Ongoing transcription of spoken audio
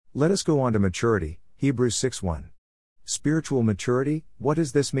Let us go on to maturity, Hebrews 6:1. Spiritual maturity, what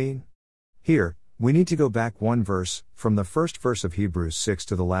does this mean? Here, we need to go back one verse, from the first verse of Hebrews 6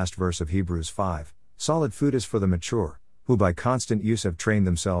 to the last verse of Hebrews 5. Solid food is for the mature, who by constant use have trained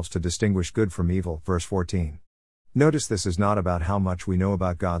themselves to distinguish good from evil, verse 14. Notice this is not about how much we know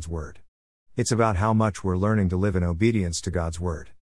about God's Word. It's about how much we're learning to live in obedience to God's Word.